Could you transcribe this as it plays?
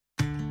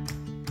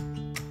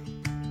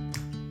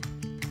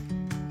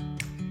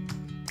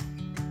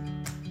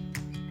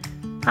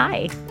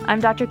Hi, I'm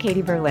Dr.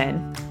 Katie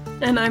Berlin.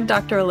 And I'm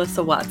Dr.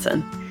 Alyssa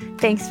Watson.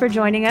 Thanks for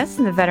joining us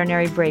in the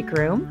Veterinary Break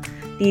Room.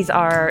 These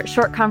are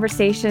short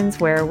conversations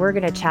where we're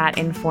going to chat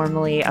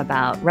informally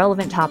about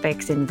relevant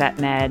topics in vet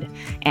med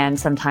and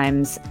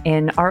sometimes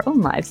in our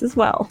own lives as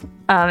well.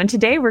 And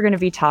today we're going to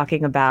be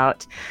talking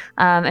about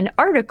an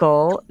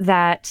article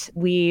that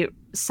we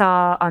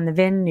saw on the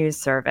VIN News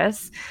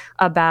Service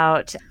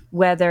about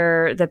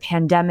whether the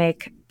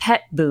pandemic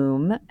pet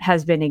boom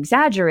has been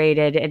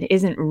exaggerated and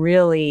isn't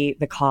really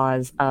the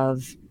cause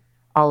of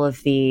all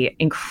of the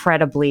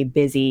incredibly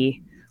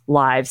busy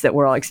lives that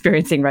we're all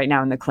experiencing right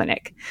now in the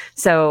clinic.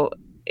 So,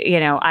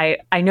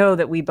 I know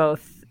that we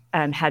both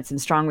had some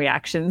strong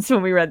reactions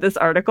when we read this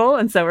article.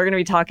 And so we're going to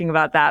be talking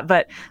about that.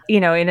 But,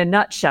 in a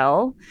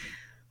nutshell,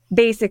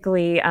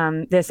 basically,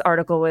 this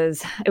article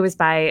was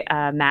by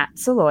Matt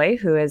Saloy,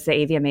 who is the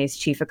AVMA's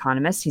chief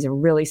economist. He's a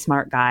really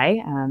smart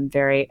guy.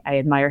 I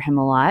admire him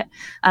a lot.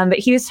 But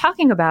he was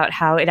talking about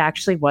how it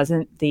actually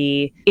wasn't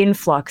the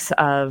influx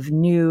of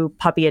new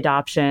puppy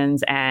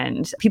adoptions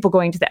and people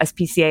going to the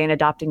SPCA and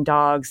adopting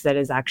dogs that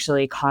is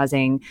actually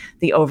causing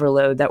the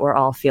overload that we're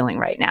all feeling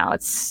right now.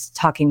 It's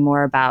talking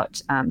more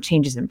about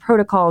changes in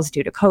protocols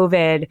due to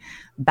COVID,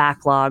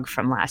 backlog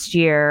from last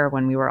year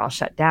when we were all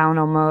shut down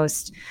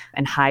almost,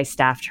 and high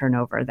staff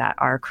turnover that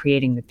are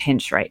creating the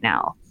pinch right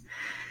now.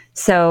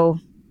 So,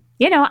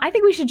 I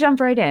think we should jump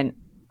right in.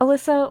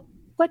 Alyssa,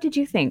 what did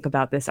you think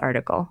about this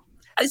article?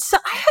 So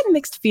I had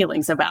mixed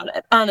feelings about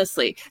it,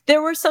 honestly.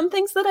 There were some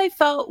things that I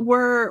felt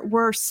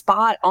were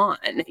spot on.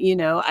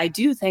 I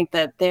do think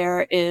that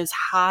there is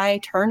high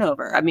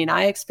turnover. I mean,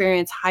 I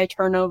experience high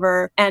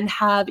turnover and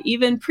have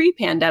even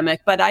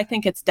pre-pandemic, but I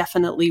think it's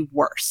definitely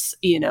worse,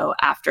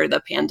 after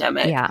the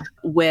pandemic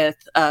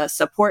with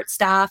support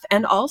staff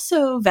and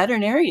also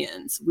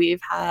veterinarians.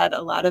 We've had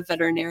a lot of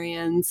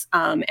veterinarians,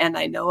 and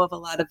I know of a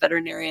lot of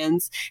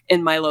veterinarians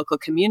in my local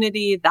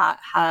community that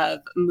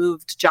have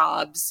moved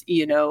jobs,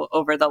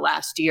 over the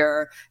last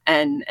year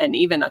and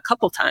even a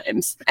couple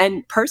times.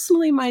 And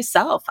personally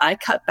myself, I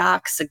cut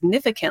back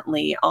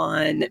significantly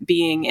on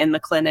being in the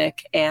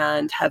clinic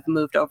and have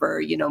moved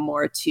over,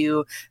 more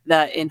to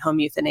the in-home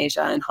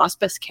euthanasia and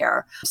hospice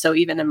care. So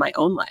even in my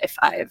own life,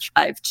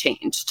 I've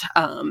changed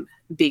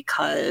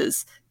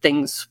because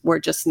things were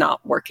just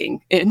not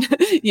working in,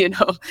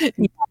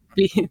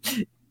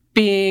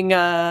 being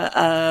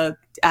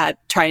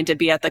trying to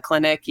be at the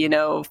clinic,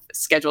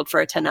 scheduled for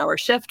a 10-hour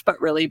shift, but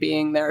really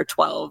being there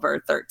 12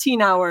 or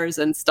 13 hours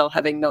and still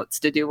having notes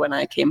to do when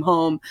I came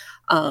home.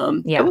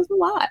 It was a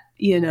lot,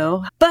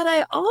 But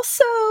I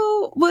also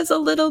was a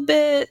little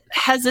bit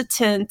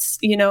hesitant,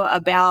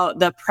 about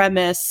the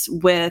premise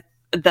with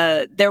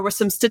there were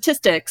some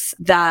statistics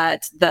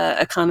that the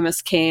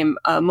economists came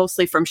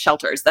mostly from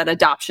shelters that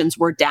adoptions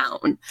were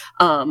down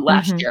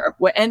last year.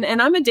 And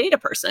I'm a data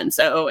person.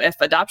 So if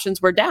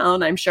adoptions were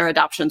down, I'm sure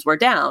adoptions were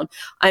down.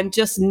 I'm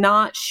just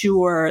not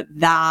sure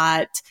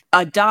that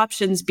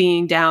adoptions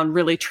being down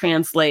really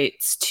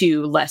translates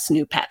to less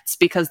new pets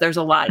because there's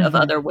a lot of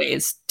other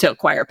ways to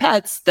acquire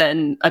pets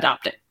than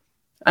adopting.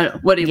 I don't know.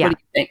 What do you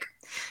think?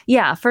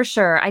 Yeah, for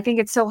sure. I think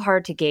it's so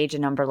hard to gauge a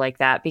number like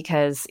that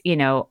because,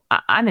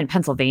 I'm in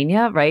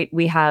Pennsylvania, right?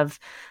 We have,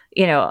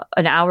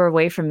 an hour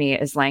away from me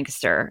is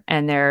Lancaster,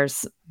 and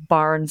there's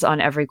barns on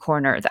every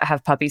corner that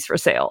have puppies for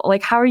sale.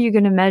 Like, how are you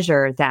going to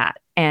measure that?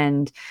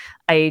 And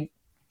I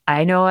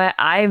know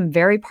I'm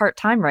very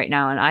part-time right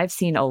now, and I've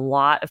seen a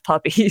lot of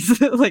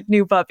puppies, like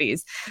new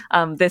puppies,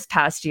 this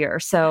past year.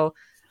 So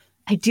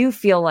I do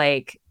feel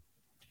like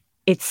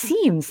it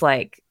seems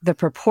like the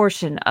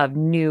proportion of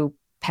new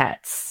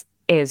pets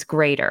is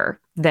greater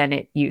than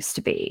it used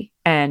to be.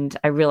 And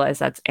I realize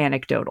that's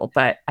anecdotal,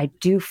 but I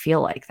do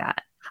feel like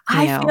that.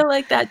 I feel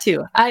like that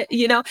too. And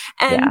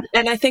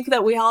I think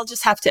that we all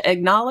just have to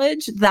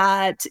acknowledge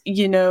that,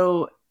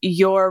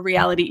 your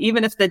reality,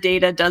 even if the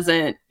data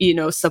doesn't,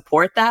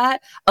 support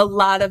that, a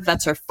lot of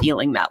vets are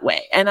feeling that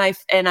way. And I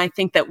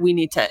think that we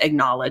need to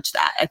acknowledge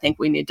that. I think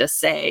we need to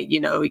say,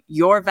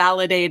 you're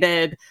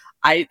validated.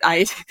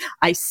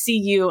 I see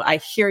you. I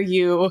hear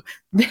you.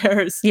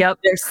 There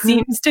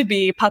seems to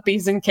be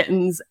puppies and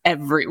kittens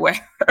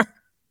everywhere.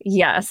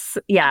 Yes.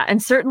 Yeah.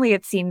 And certainly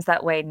it seems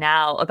that way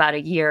now, about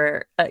a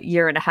year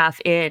and a half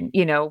in,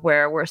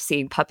 where we're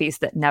seeing puppies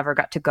that never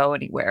got to go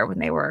anywhere when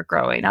they were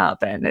growing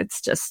up. And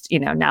it's just,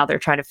 now they're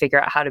trying to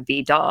figure out how to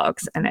be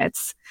dogs. And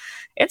it's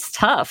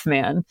tough,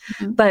 man.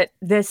 But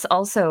this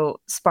also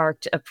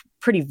sparked a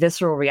pretty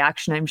visceral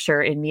reaction, I'm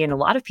sure, in me and a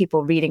lot of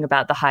people reading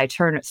about the high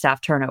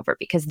staff turnover,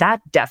 because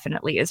that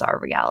definitely is our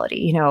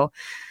reality.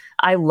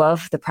 I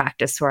love the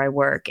practice where I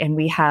work, and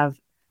we have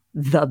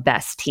the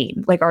best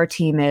team. Like, our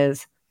team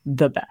is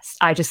the best.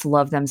 I just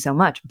love them so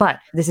much. But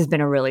this has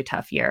been a really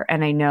tough year.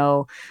 And I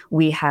know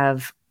we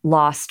have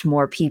lost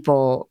more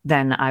people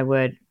than I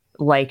would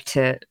like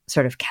to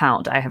sort of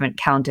count. I haven't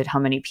counted how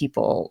many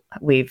people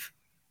we've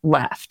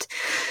left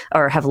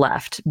or have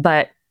left.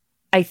 But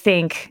I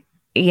think,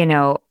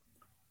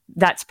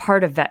 that's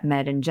part of vet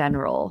med in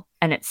general.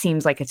 And it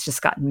seems like it's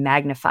just gotten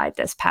magnified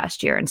this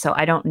past year. And so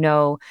I don't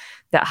know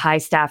that high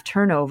staff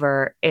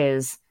turnover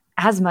is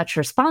as much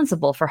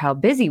responsible for how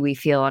busy we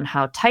feel and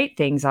how tight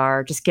things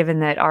are, just given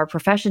that our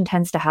profession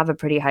tends to have a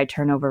pretty high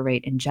turnover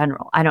rate in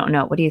general. I don't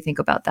know. What do you think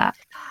about that?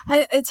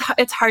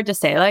 It's hard to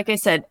say. Like I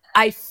said,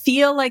 I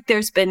feel like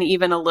there's been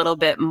even a little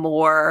bit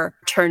more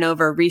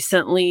turnover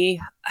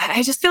recently.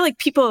 I just feel like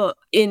people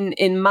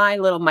in my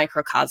little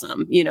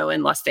microcosm,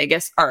 in Las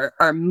Vegas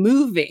are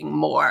moving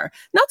more,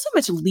 not so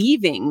much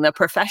leaving the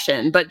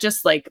profession, but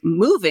just like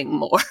moving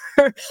more,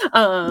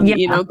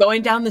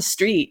 going down the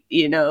street,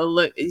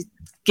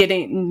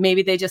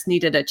 maybe they just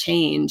needed a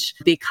change,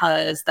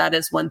 because that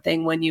is one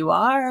thing when you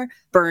are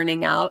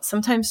burning out,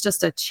 sometimes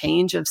just a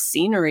change of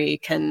scenery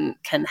can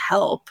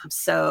help.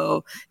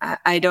 So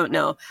I don't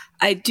know.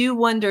 I do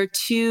wonder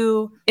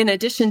too, in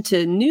addition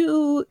to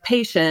new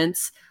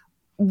patients,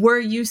 were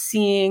you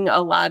seeing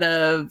a lot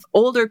of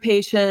older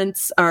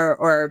patients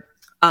or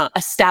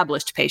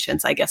established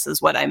patients, I guess is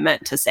what I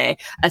meant to say,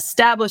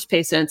 established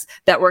patients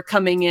that were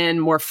coming in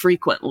more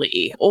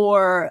frequently,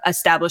 or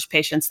established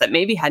patients that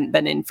maybe hadn't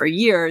been in for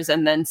years,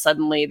 and then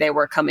suddenly they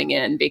were coming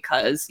in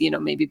because,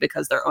 maybe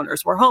because their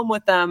owners were home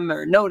with them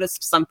or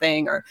noticed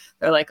something, or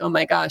they're like, oh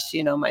my gosh,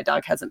 my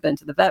dog hasn't been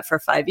to the vet for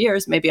 5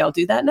 years. Maybe I'll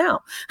do that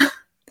now.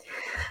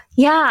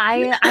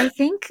 Yeah, I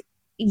think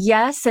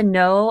yes and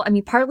no. I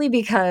mean, partly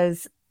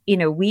because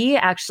we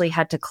actually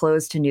had to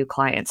close to new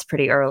clients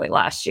pretty early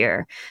last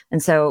year.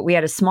 And so we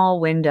had a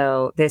small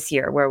window this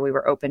year where we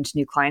were open to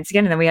new clients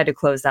again. And then we had to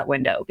close that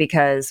window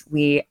because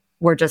we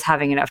were just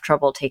having enough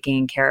trouble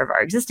taking care of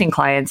our existing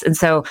clients. And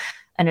so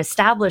an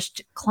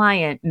established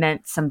client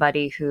meant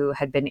somebody who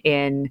had been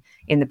in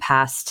the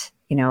past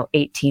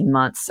 18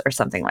 months or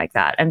something like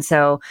that. And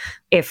so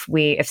if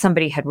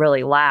somebody had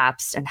really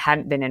lapsed and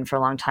hadn't been in for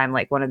a long time,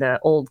 like one of the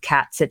old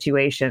cat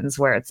situations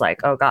where it's like,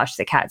 oh gosh,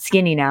 the cat's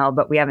skinny now,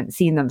 but we haven't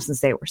seen them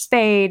since they were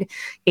spayed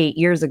 8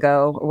 years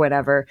ago or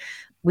whatever,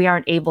 we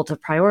aren't able to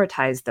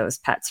prioritize those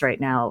pets right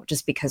now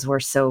just because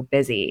we're so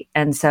busy.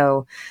 And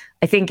so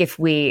I think if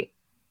we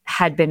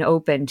had been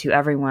open to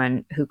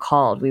everyone who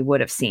called, we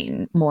would have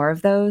seen more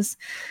of those.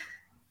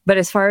 But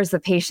as far as the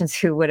patients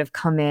who would have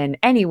come in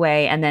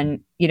anyway, and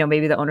then,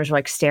 maybe the owners are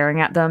like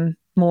staring at them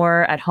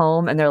more at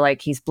home and they're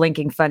like, he's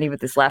blinking funny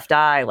with his left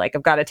eye, like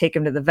I've got to take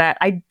him to the vet.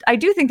 I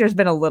do think there's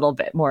been a little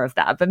bit more of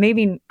that, but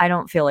maybe I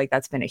don't feel like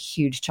that's been a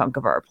huge chunk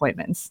of our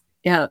appointments.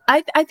 Yeah,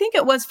 I think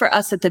it was for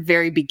us at the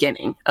very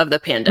beginning of the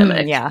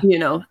pandemic.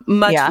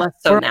 Much less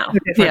so now.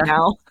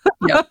 Now.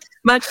 Yeah,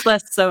 much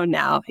less so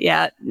now.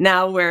 Yeah,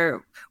 now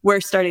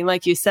we're starting,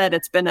 like you said,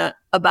 it's been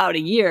about a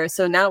year.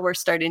 So now we're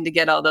starting to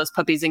get all those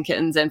puppies and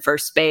kittens in for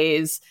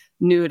spays,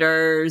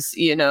 neuters,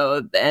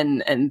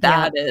 and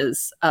that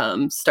is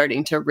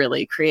starting to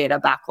really create a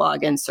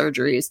backlog in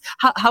surgeries.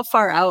 How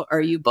far out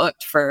are you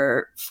booked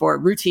for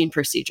routine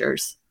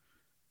procedures?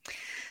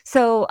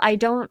 So I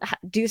don't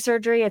do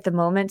surgery at the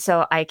moment,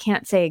 so I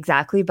can't say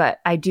exactly, but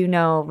I do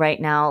know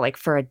right now, like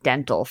for a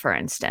dental, for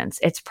instance,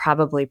 it's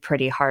probably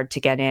pretty hard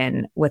to get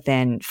in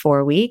within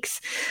 4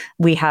 weeks.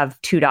 We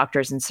have 2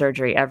 doctors in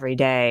surgery every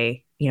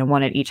day,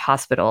 one at each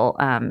hospital,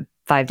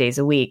 5 days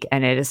a week,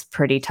 and it is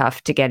pretty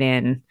tough to get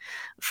in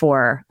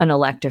for an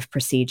elective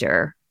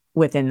procedure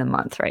within the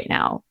month right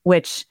now,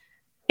 which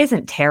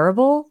isn't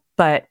terrible,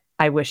 but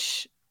I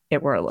wish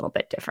it were a little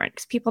bit different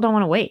because people don't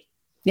want to wait.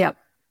 Yep.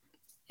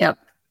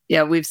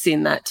 Yeah, we've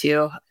seen that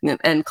too.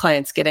 And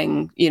clients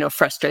getting,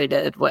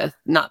 frustrated with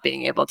not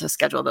being able to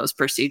schedule those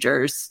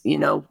procedures,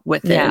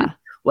 within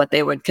what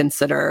they would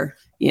consider,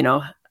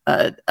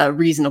 a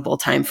reasonable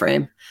time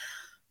frame.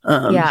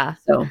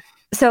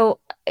 So,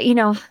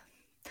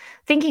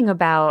 thinking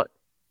about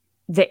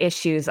the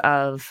issues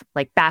of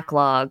like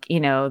backlog,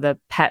 the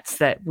pets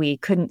that we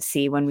couldn't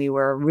see when we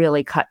were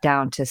really cut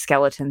down to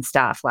skeleton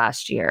staff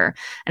last year.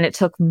 And it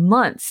took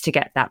months to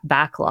get that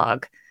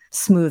backlog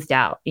smoothed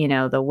out,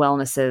 the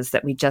wellnesses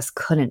that we just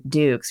couldn't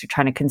do because we're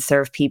trying to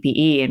conserve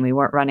PPE and we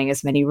weren't running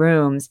as many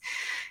rooms.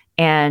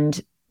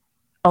 And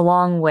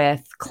along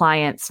with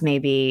clients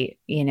maybe,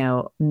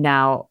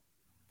 now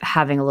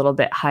having a little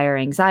bit higher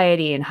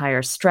anxiety and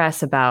higher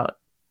stress about,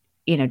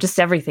 just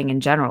everything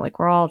in general, like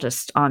we're all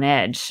just on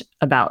edge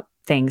about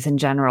things in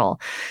general.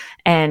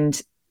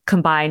 And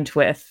combined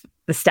with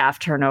the staff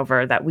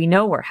turnover that we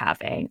know we're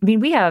having. I mean,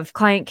 we have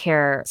client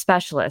care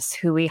specialists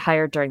who we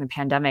hired during the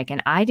pandemic,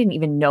 and I didn't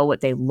even know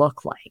what they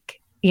look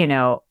like.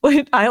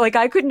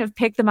 I couldn't have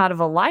picked them out of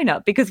a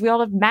lineup because we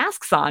all have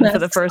masks on for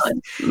the first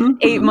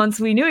 8 months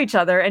we knew each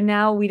other. And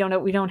now we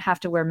don't have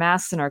to wear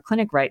masks in our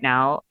clinic right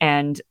now.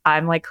 And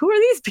I'm like, who are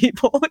these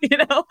people?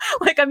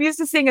 I'm used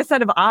to seeing a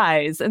set of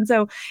eyes. And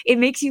so it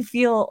makes you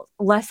feel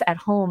less at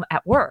home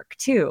at work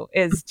too,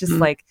 is just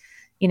like,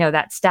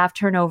 that staff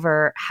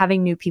turnover,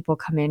 having new people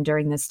come in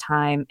during this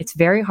time. It's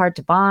very hard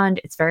to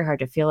bond. It's very hard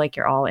to feel like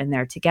you're all in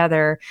there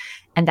together.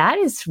 And that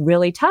is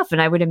really tough.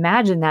 And I would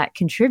imagine that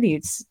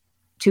contributes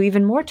to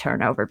even more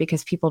turnover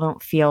because people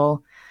don't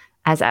feel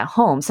as at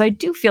home. So I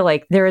do feel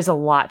like there is a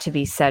lot to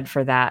be said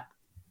for that,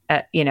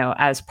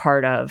 as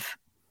part of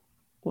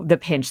the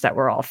pinch that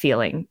we're all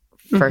feeling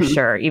for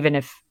sure. Even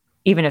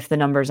if the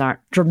numbers aren't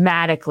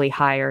dramatically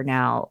higher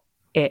now,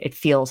 it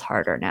feels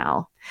harder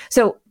now.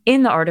 So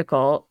in the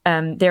article,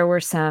 there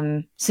were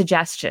some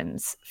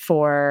suggestions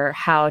for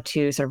how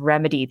to sort of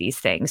remedy these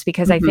things,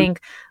 because I think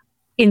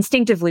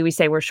instinctively we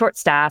say we're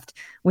short-staffed.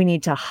 We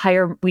need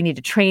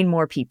to train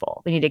more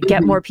people. We need to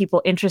get more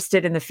people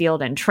interested in the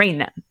field and train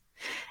them. And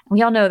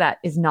we all know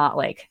that's not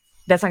going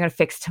to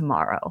fix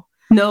tomorrow.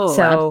 No,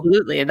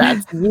 absolutely.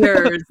 That's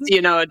years,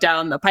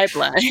 down the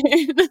pipeline.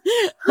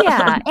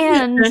 Yeah.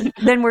 And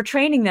then we're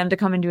training them to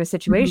come into a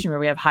situation where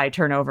we have high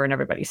turnover and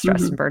everybody's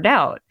stressed and burned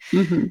out.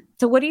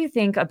 So what do you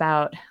think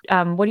about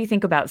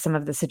some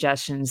of the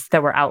suggestions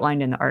that were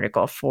outlined in the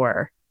article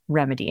for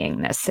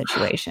remedying this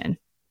situation?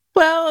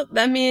 Well,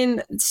 I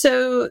mean,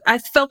 so I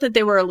felt that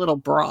they were a little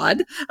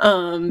broad.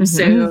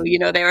 So,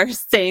 they were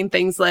saying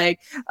things like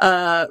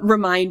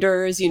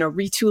reminders,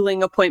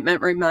 retooling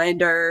appointment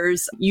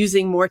reminders,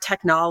 using more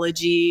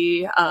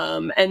technology.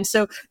 And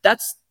so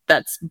that's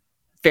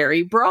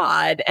very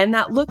broad. And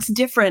that looks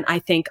different, I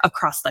think,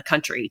 across the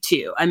country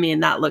too. I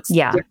mean, that looks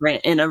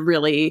different in a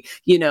really,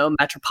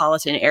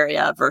 metropolitan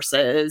area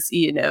versus,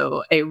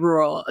 a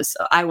rural.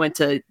 So I went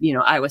to,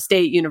 Iowa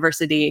State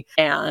University,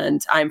 and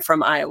I'm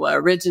from Iowa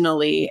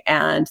originally.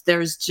 And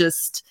there's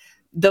just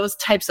those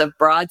types of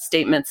broad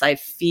statements I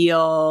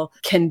feel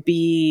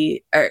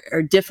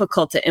are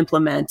difficult to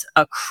implement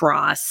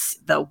across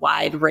the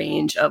wide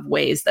range of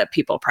ways that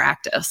people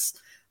practice.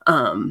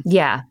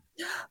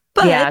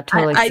 But I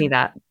totally see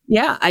that.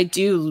 Yeah, I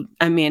do.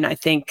 I mean, I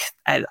think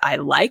I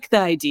like the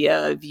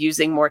idea of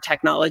using more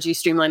technology,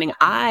 streamlining.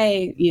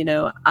 I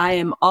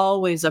am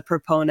always a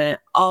proponent,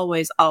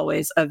 always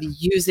of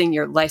using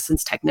your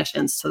licensed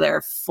technicians to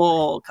their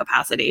full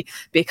capacity,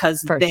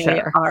 because they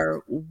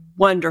are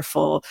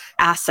wonderful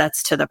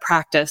assets to the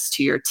practice,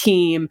 to your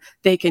team.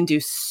 They can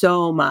do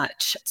so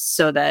much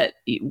so that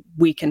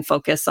we can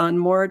focus on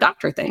more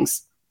doctor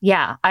things.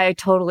 Yeah, I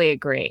totally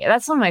agree.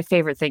 That's one of my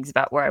favorite things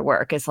about where I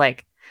work is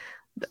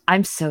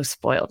I'm so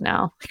spoiled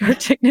now. Our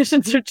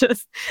technicians are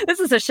this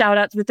is a shout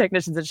out to the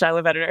technicians at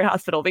Shiloh Veterinary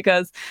Hospital,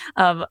 because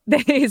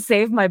they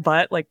save my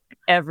butt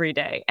every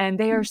day, and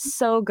they are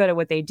so good at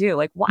what they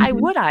do. Why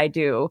would I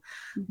do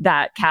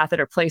that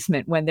catheter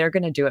placement when they're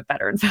going to do it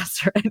better and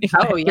faster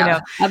anyway? Oh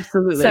yeah,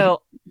 absolutely.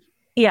 So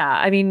yeah,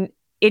 I mean,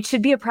 it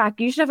should be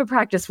you should have a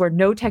practice where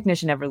no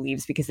technician ever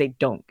leaves because they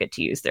don't get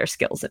to use their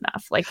skills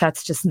enough.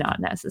 That's just not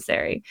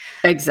necessary.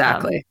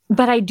 Exactly.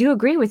 But I do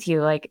agree with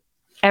you.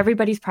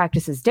 Everybody's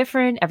practice is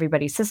different.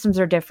 Everybody's systems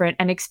are different,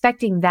 and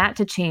expecting that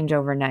to change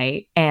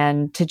overnight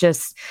and to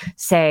just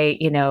say,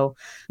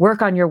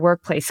 work on your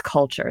workplace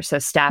culture so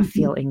staff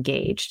feel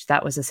engaged.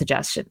 That was a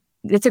suggestion.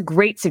 It's a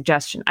great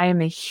suggestion. I am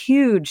a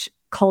huge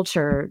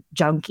culture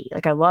junkie.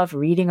 I love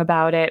reading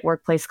about it,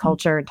 workplace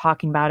culture, and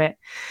talking about it.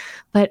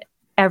 But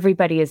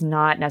everybody is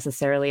not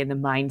necessarily in the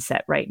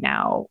mindset right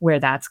now where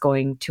that's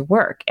going to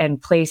work.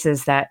 And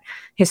places that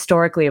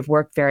historically have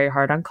worked very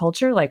hard on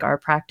culture, like our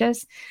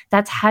practice,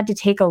 that's had to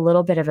take a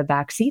little bit of a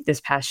backseat this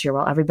past year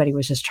while everybody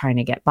was just trying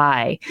to get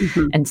by.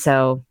 And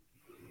so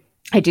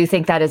I do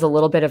think that is a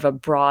little bit of a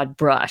broad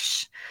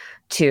brush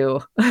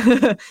to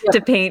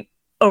to paint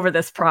over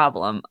this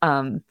problem.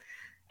 And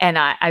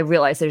I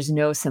realize there's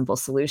no simple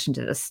solution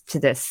to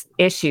this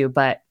issue,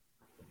 but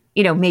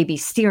maybe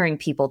steering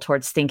people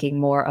towards thinking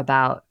more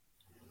about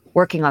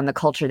working on the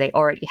culture they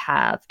already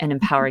have and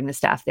empowering the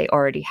staff they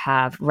already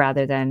have,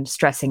 rather than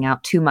stressing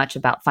out too much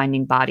about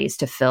finding bodies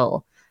to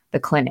fill the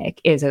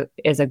clinic is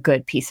a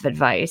good piece of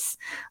advice.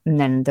 And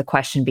then the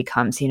question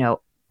becomes,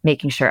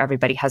 making sure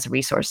everybody has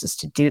resources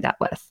to do that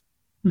with.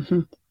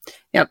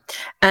 Yep.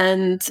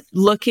 And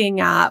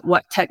looking at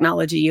what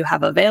technology you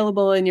have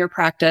available in your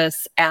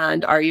practice,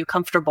 and are you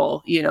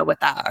comfortable, with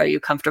that? Are you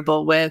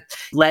comfortable with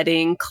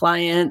letting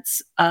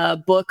clients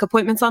book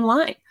appointments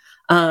online?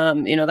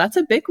 That's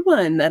a big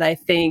one that I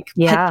think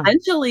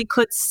potentially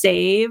could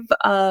save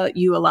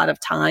you a lot of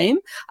time.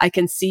 I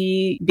can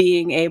see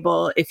being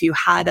able, if you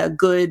had a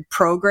good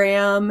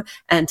program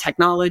and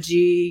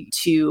technology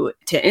to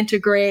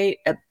integrate,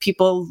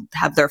 people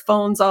have their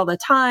phones all the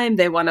time.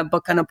 They want to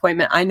book an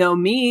appointment. I know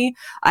me,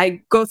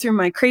 I go through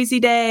my crazy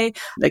day,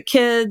 the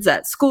kids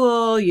at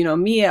school,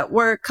 me at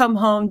work, come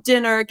home,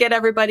 dinner, get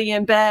everybody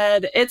in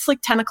bed. It's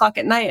 10 o'clock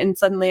at night. And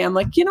suddenly I'm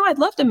I'd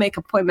love to make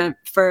an appointment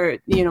for,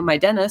 my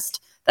dentist.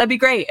 That'd be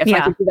great if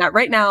I could do that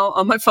right now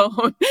on my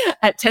phone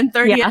at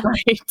 10:30 at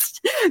night,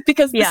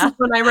 because this is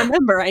when I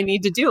remember I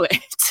need to do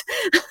it.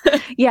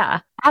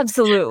 Yeah,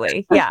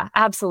 absolutely. Yeah,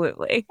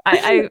 absolutely.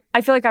 I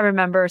feel like I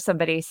remember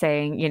somebody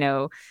saying,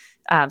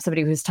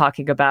 somebody who's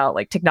talking about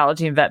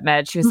technology and vet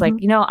med. She was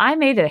I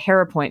made a hair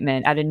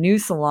appointment at a new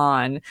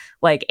salon,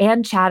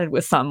 and chatted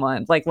with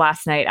someone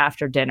last night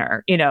after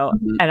dinner,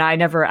 and I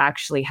never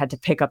actually had to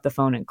pick up the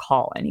phone and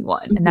call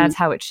anyone. And that's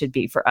how it should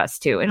be for us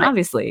too. And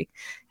obviously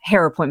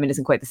hair appointment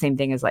isn't quite the same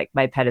thing as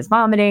my pet is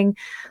vomiting,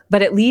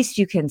 but at least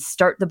you can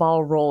start the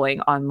ball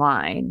rolling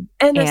online.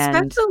 And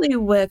especially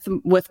with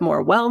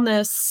more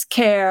wellness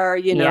care,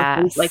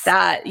 things like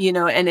that,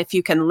 and if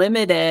you can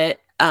limit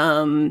it,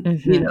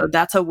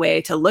 That's a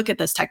way to look at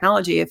this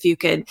technology. If you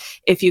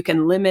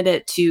can limit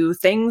it to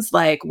things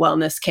like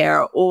wellness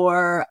care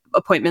or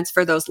appointments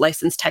for those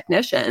licensed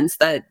technicians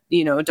that,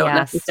 don't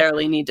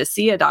necessarily need to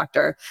see a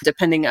doctor,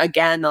 depending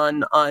again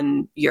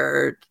on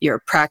your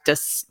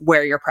practice,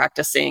 where you're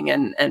practicing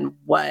and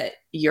what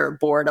your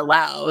board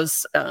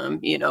allows,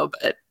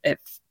 but if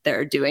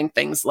they're doing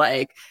things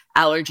like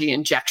allergy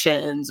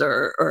injections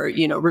or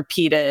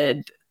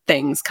repeated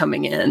things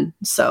coming in.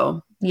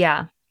 So,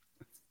 yeah,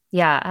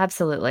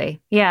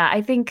 absolutely. Yeah.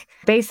 I think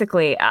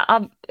basically,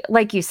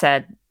 like you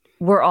said,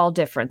 we're all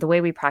different. The way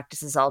we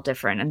practice is all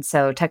different. And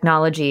so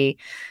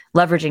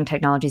leveraging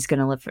technology is going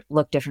to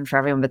look different for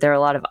everyone, but there are a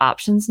lot of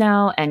options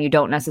now, and you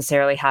don't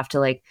necessarily have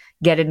to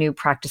get a new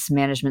practice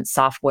management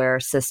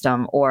software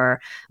system or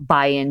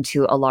buy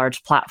into a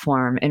large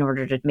platform in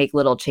order to make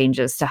little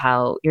changes to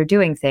how you're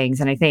doing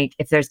things. And I think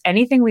if there's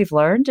anything we've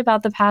learned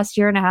about the past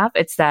year and a half,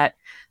 it's that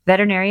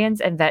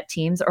veterinarians and vet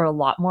teams are a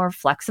lot more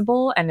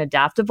flexible and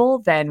adaptable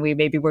than we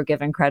maybe were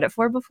given credit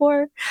for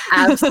before.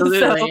 Absolutely.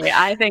 So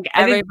I think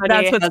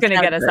that's what's going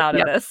to get us out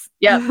of this.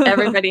 Yep.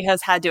 Everybody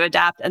has had to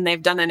adapt, and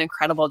they've done an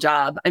incredible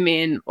job. I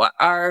mean, what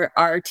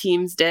our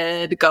teams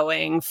did,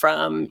 going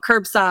from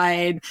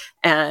curbside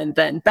and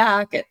then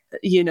back,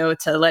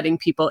 to letting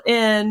people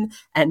in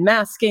and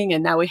masking.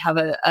 And now we have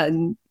a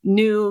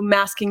new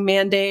masking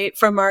mandate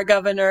from our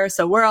governor.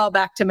 So we're all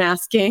back to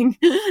masking.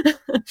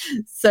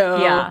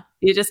 So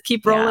you just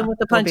keep rolling with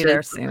the punches. We'll be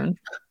there soon.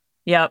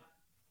 Yep.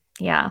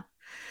 Yeah.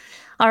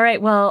 All right.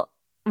 Well,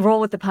 roll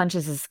with the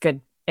punches is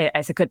good.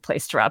 It's a good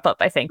place to wrap up,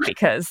 I think,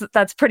 because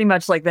that's pretty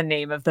much like the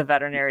name of the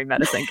veterinary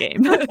medicine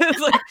game.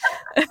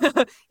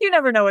 You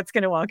never know what's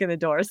going to walk in the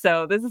door.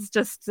 So this is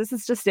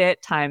just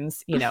it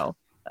times,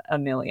 a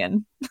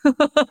million.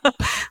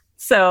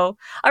 So,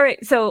 all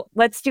right. So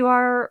let's do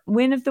our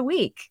win of the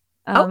week.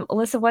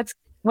 Alyssa,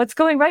 what's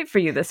going right for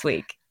you this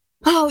week?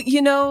 Oh,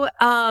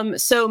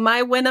 so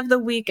my win of the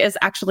week is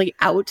actually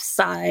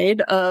outside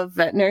of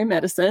veterinary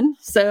medicine.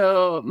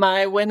 So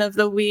my win of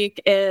the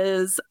week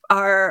is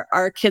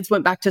our kids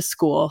went back to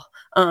school.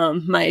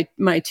 My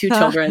two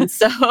children.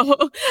 So,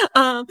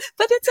 but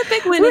it's a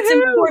big win. Woo-hoo! It's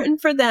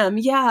important for them.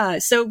 Yeah.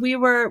 So we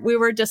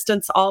were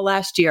distance all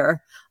last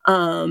year.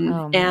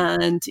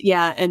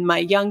 And my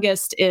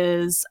youngest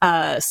is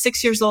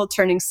 6 years old,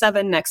 turning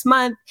 7 next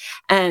month,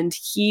 and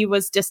he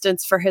was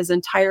distanced for his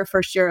entire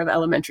first year of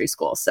elementary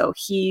school. So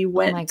he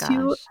went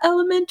to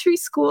elementary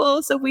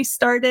school. So we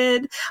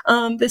started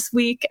this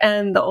week,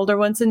 and the older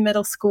one's in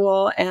middle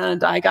school,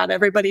 and I got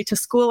everybody to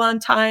school on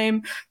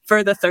time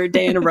for the third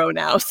day in a row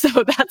now.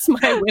 So that's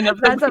my win of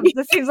the week.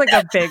 This seems like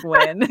a big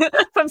win.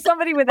 From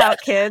somebody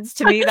without kids,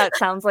 to me, that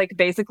sounds like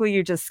basically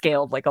you just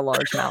scaled like a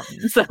large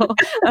mountain. So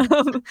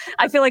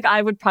I feel like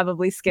I would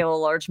probably scale a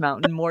large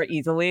mountain more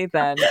easily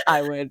than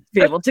I would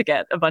be able to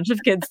get a bunch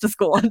of kids to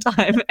school on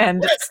time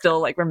and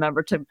still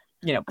remember to,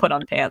 put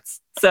on pants.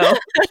 So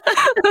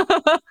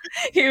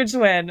huge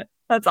win.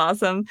 That's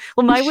awesome.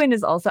 Well, my win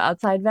is also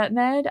outside vet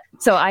med.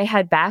 So I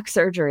had back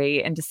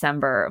surgery in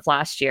December of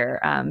last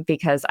year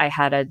because I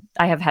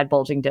have had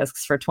bulging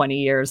discs for 20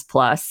 years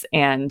plus.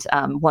 And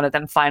one of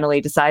them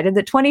finally decided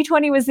that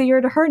 2020 was the year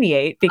to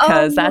herniate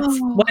because that's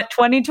what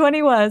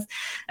 2020 was.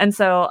 And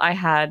so I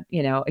had,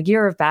 a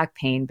year of back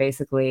pain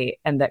basically,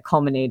 and that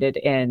culminated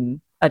in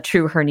a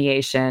true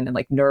herniation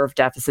and nerve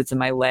deficits in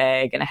my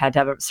leg. And I had to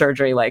have a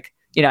surgery I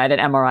had an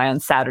MRI on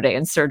Saturday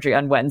and surgery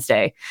on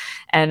Wednesday.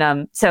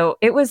 And so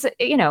it was,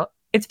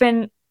 it's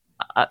been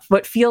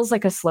what feels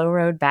like a slow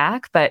road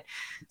back, but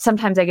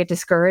sometimes I get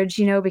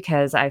discouraged,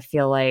 because I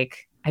feel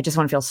like I just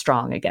want to feel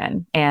strong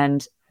again.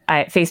 And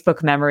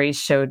Facebook Memories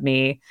showed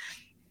me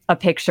a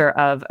picture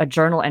of a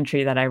journal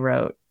entry that I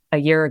wrote a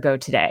year ago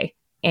today.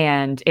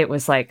 And it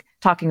was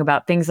talking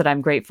about things that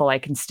I'm grateful I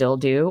can still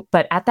do.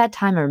 But at that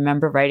time, I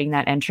remember writing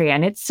that entry,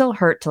 and it still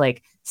hurt to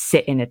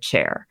sit in a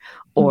chair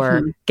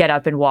or get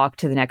up and walk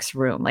to the next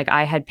room.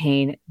 I had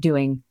pain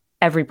doing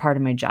every part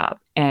of my job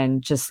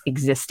and just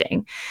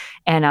existing.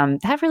 And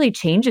that really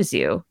changes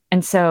you.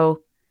 And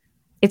so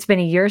it's been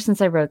a year since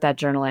I wrote that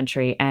journal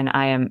entry, and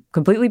I am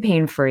completely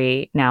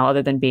pain-free now,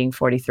 other than being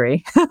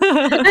 43.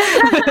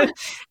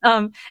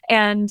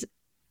 And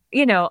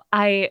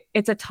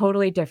it's a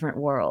totally different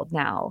world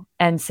now.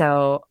 And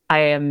so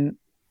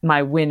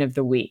my win of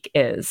the week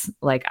is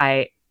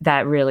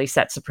that really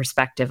sets a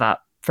perspective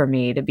up for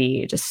me to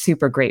be just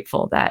super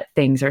grateful that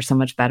things are so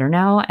much better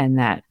now, and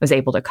that I was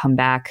able to come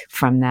back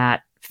from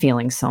that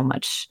feeling so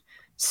much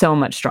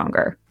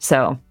stronger.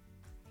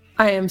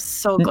 I am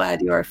so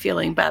glad you are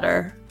feeling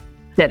better.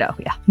 Ditto.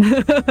 Yeah.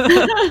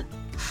 That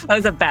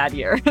was a bad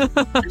year.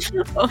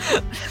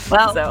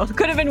 Well, so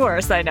could have been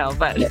worse, I know,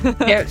 but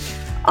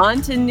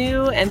on to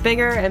new and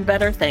bigger and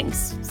better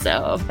things.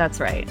 So that's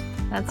right.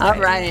 All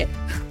right.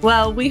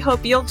 Well, we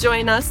hope you'll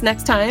join us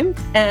next time,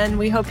 and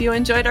we hope you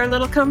enjoyed our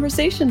little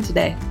conversation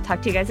today.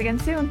 Talk to you guys again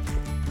soon.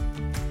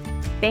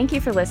 Thank you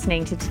for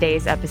listening to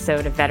today's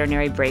episode of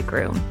Veterinary Break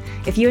Room.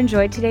 If you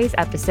enjoyed today's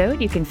episode,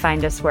 you can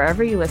find us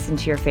wherever you listen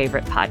to your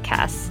favorite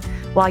podcasts.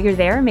 While you're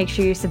there, make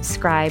sure you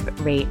subscribe,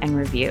 rate, and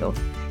review.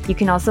 You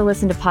can also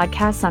listen to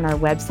podcasts on our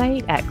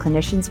website at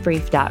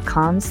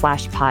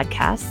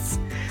cliniciansbrief.com/podcasts,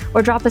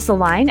 or drop us a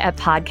line at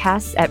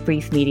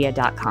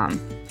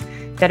podcasts@briefmedia.com.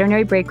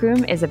 Veterinary Break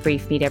Room is a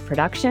Brief Media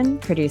production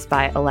produced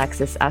by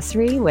Alexis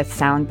Usry with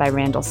sound by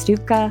Randall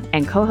Stupka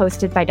and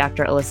co-hosted by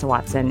Dr. Alyssa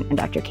Watson and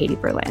Dr. Katie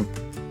Berlin.